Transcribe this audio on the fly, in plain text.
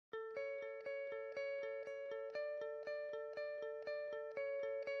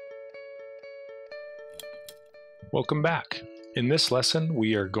Welcome back. In this lesson,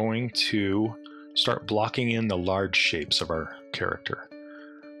 we are going to start blocking in the large shapes of our character.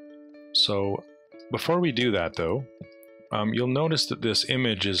 So before we do that though, you'll notice that this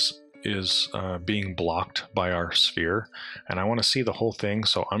image is being blocked by our sphere, and I want to see the whole thing,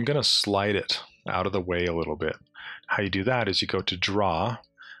 so I'm going to slide it out of the way a little bit. How you do that is you go to Draw,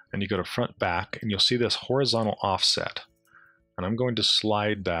 and you go to Front Back, and you'll see this horizontal offset. And I'm going to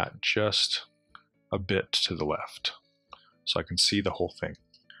slide that just a bit to the left so I can see the whole thing.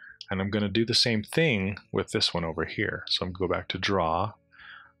 And I'm going to do the same thing with this one over here. So I'm going to go back to Draw.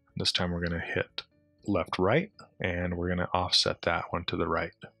 This time we're going to hit left, right, and we're going to offset that one to the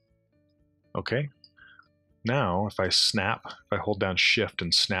right. Okay. Now if I hold down Shift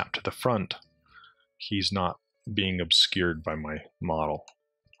and snap to the front, he's not being obscured by my model.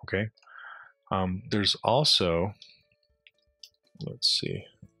 Okay. There's also, let's see,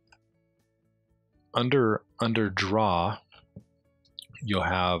 under Draw, you'll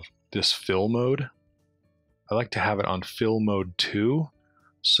have this fill mode. I like to have it on fill mode 2,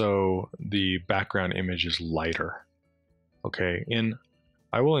 so the background image is lighter. Okay,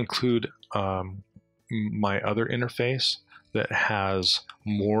 I will include my other interface that has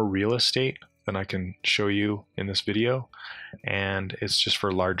more real estate than I can show you in this video, and it's just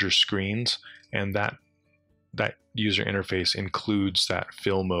for larger screens, and that user interface includes that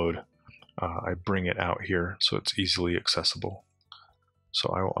fill mode. I bring it out here so it's easily accessible.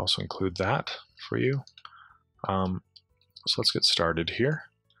 So I will also include that for you. So let's get started here.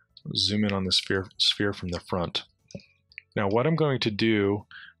 Zoom in on the sphere from the front. Now what I'm going to do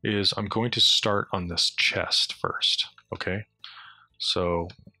is I'm going to start on this chest first. Okay, so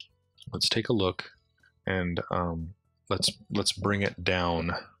let's take a look, and let's bring it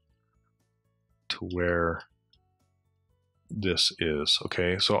down to where this is.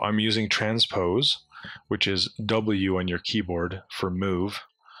 Okay, so I'm using Transpose, which is W on your keyboard for move,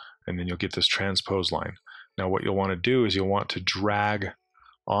 and then you'll get this transpose line. Now what you'll want to do is you'll want to drag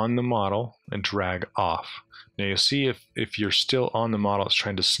on the model and drag off. Now you'll see if you're still on the model, it's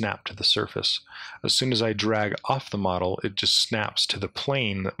trying to snap to the surface. As soon as I drag off the model, it just snaps to the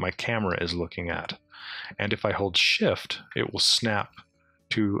plane that my camera is looking at. And if I hold Shift, it will snap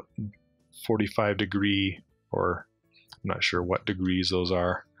to 45-degree, or I'm not sure what degrees those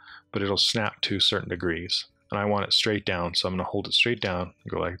are, but it'll snap to certain degrees. And I want it straight down, so I'm going to hold it straight down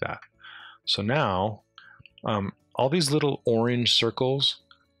and go like that. So now, all these little orange circles,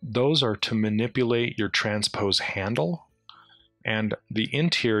 those are to manipulate your transpose handle. And the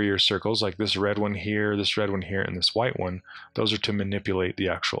interior circles, like this red one here, this red one here, and this white one, those are to manipulate the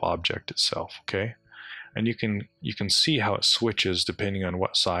actual object itself, okay? And you can see how it switches depending on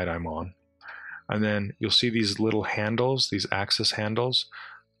what side I'm on. And then you'll see these little handles, these axis handles.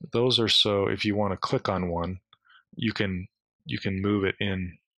 Those are so if you want to click on one, you can move it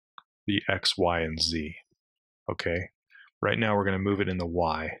in the X, Y, and Z. Okay. Right now we're going to move it in the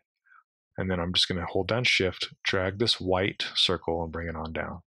Y. And then I'm just going to hold down Shift, drag this white circle, and bring it on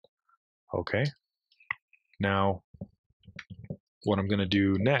down. Okay. Now what I'm going to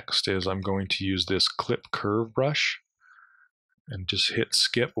do next is I'm going to use this clip curve brush and just hit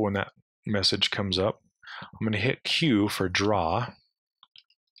skip when that message comes up. I'm going to hit Q for draw,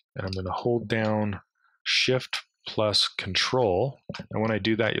 and I'm going to hold down Shift plus Control, and when I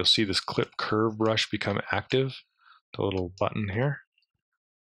do that you'll see this clip curve brush become active, the little button here,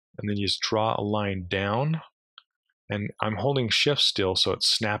 and then you just draw a line down, and I'm holding Shift still so it's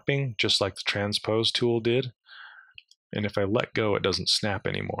snapping just like the Transpose tool did, and if I let go it doesn't snap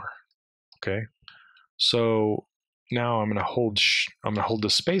anymore. Okay, so now I'm going to hold the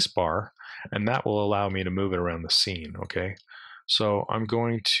space bar, and that will allow me to move it around the scene. Okay, so I'm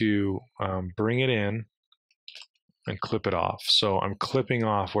going to bring it in and clip it off. So I'm clipping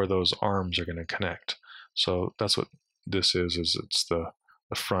off where those arms are going to connect. So that's what this is it's the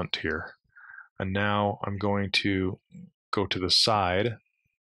front here. And now I'm going to go to the side,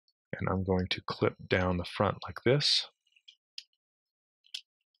 and I'm going to clip down the front like this.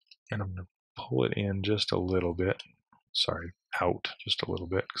 And I'm going to pull it in just a little bit. Sorry, out just a little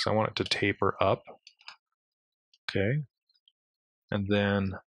bit, because I want it to taper up. Okay, and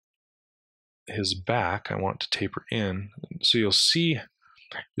then his back I want to taper in, so you'll see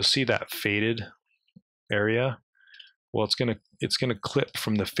that faded area. Well, it's gonna clip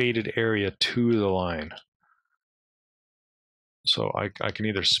from the faded area to the line. So I can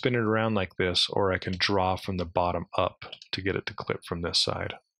either spin it around like this, or I can draw from the bottom up to get it to clip from this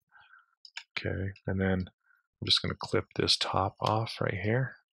side. Okay, and then I'm just going to clip this top off right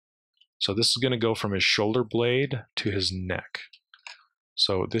here. So this is going to go from his shoulder blade to his neck.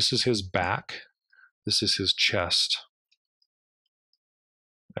 So this is his back. This is his chest.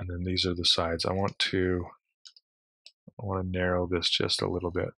 And then these are the sides. I want to narrow this just a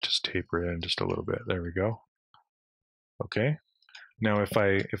little bit, just taper it in just a little bit. There we go. Okay. Now if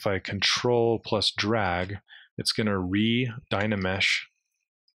I control plus drag, it's going to re-dynamesh.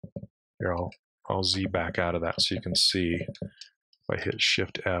 Here, I'll Z back out of that so you can see. If I hit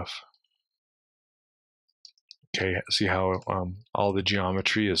Shift F. Okay, see how all the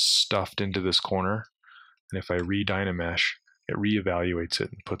geometry is stuffed into this corner? And if I re-dynamesh, it re-evaluates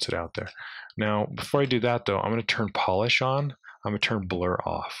it and puts it out there. Now, before I do that though, I'm going to turn polish on. I'm going to turn blur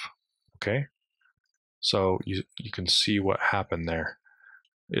off. Okay, so you can see what happened there.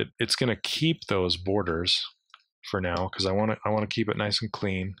 It's going to keep those borders for now because I want to keep it nice and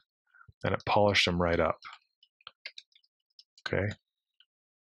clean, and it polished them right up. Okay.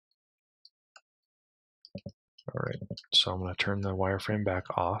 All right. So I'm going to turn the wireframe back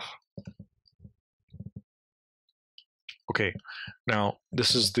off. Okay. Now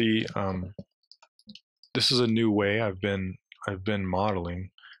this is the this is a new way I've been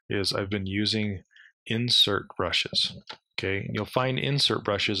modeling. Is I've been using insert brushes. Okay, you'll find insert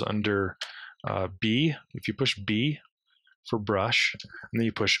brushes under B. If you push B for brush, and then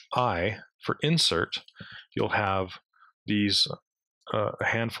you push I for insert, you'll have these a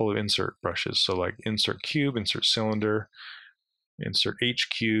handful of insert brushes. So like insert cube, insert cylinder, insert H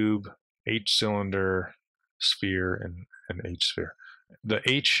cube, H cylinder, sphere, and H sphere. The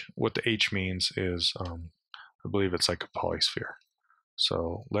H, what the H means is, I believe it's like a polysphere.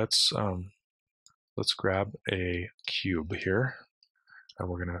 So let's grab a cube here, and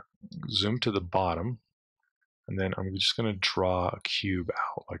we're gonna zoom to the bottom, and then I'm just gonna draw a cube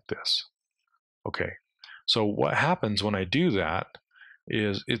out like this. Okay, so what happens when I do that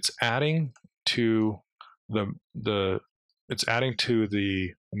is it's adding to the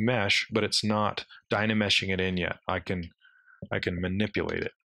mesh, but it's not dynameshing it in yet. I can manipulate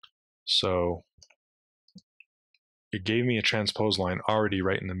it. So it gave me a transpose line already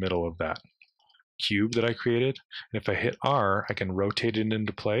right in the middle of that cube that I created. And if I hit R, I can rotate it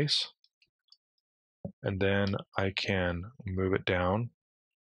into place, and then I can move it down,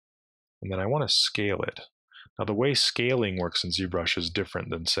 and then I want to scale it. Now the way scaling works in ZBrush is different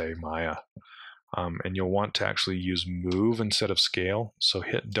than, say, Maya, and you'll want to actually use move instead of scale. So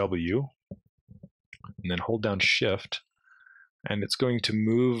hit W and then hold down Shift, and it's going to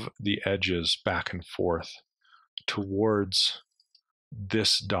move the edges back and forth towards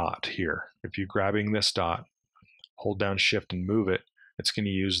this dot here. If you're grabbing this dot, hold down Shift and move it, it's going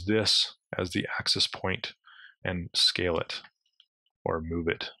to use this as the axis point and scale it, or move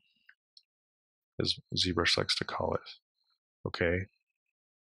it, as ZBrush likes to call it. Okay.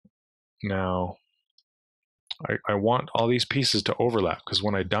 Now, I want all these pieces to overlap, because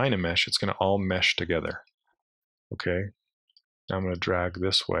when I dynamesh, it's going to all mesh together. Okay. Now I'm going to drag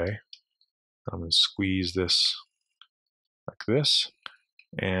this way. I'm going to squeeze this like this,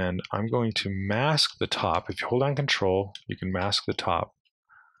 and I'm going to mask the top. If you hold down Control, you can mask the top,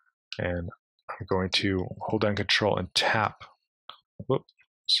 and I'm going to hold down Control and tap. Whoop,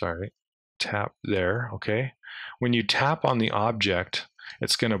 sorry, tap there. Okay. When you tap on the object,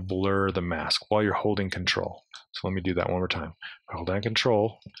 it's going to blur the mask while you're holding Control. So let me do that one more time. I hold down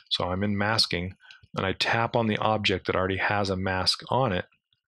Control, so I'm in masking, and I tap on the object that already has a mask on it.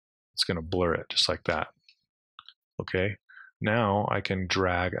 It's going to blur it just like that. Okay. Now I can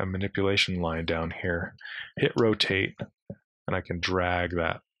drag a manipulation line down here, hit rotate, and I can drag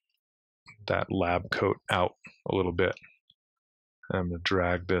that lab coat out a little bit. And I'm going to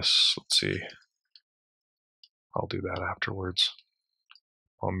drag this, let's see, I'll do that afterwards.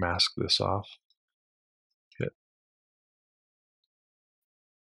 I'll mask this off. Hit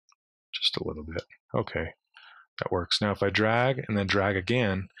just a little bit. Okay, that works. Now if I drag and then drag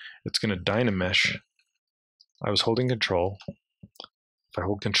again, it's going to dynamesh. I was holding Control. If I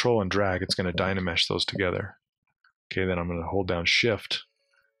hold Control and drag, it's going to dynamesh those together. Okay, then I'm going to hold down Shift,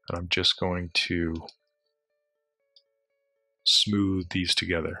 and I'm just going to smooth these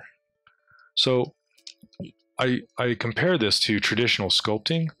together. So I compare this to traditional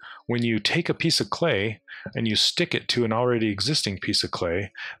sculpting. When you take a piece of clay and you stick it to an already existing piece of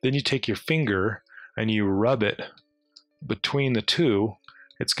clay, then you take your finger and you rub it between the two,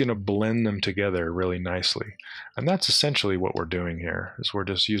 it's going to blend them together really nicely. And that's essentially what we're doing here, is we're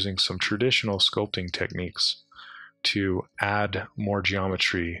just using some traditional sculpting techniques to add more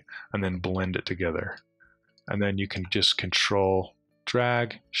geometry and then blend it together. And then you can just Control,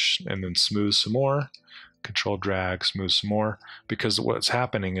 drag, and then smooth some more. Control, drag, smooth some more. Because what's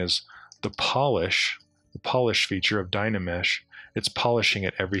happening is the polish feature of Dynamesh, it's polishing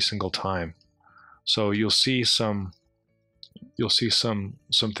it every single time. So you'll see some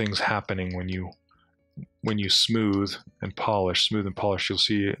things happening when you smooth and polish. You'll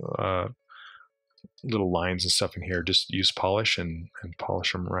see little lines and stuff in here. Just use polish and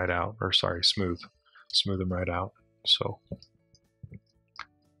polish them right out, or sorry, smooth them right out. So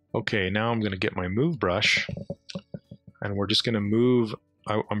okay, now I'm going to get my move brush, and we're just going to move.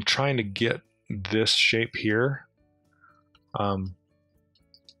 I'm trying to get this shape here.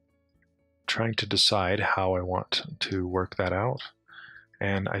 Trying to decide how I want to work that out.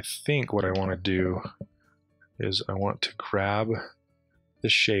 And I think what I want to do is I want to grab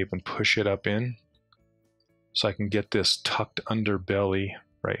this shape and push it up in so I can get this tucked underbelly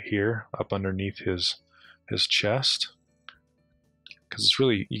right here up underneath his chest, because it's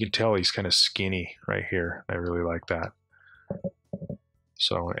really, you can tell he's kind of skinny right here. I really like that.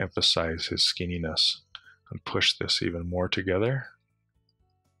 So I want to emphasize his skinniness and push this even more together.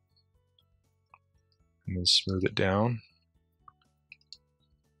 And then smooth it down.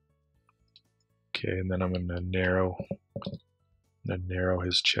 Okay, and then I'm going to narrow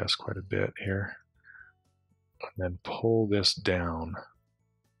his chest quite a bit here. And then pull this down.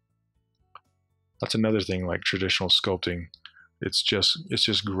 That's another thing, like traditional sculpting. It's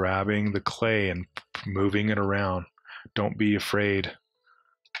just grabbing the clay and moving it around. Don't be afraid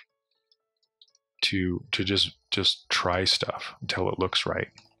to just try stuff until it looks right.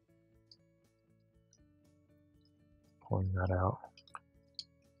 Pulling that out.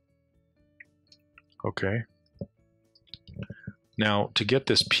 Okay. Now to get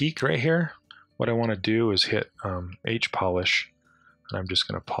this peak right here, what I want to do is hit H polish, and I'm just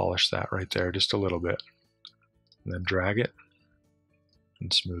going to polish that right there just a little bit, and then drag it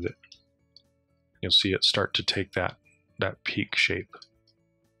and smooth it. You'll see it start to take that peak shape.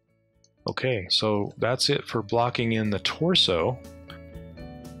 Okay, so that's it for blocking in the torso.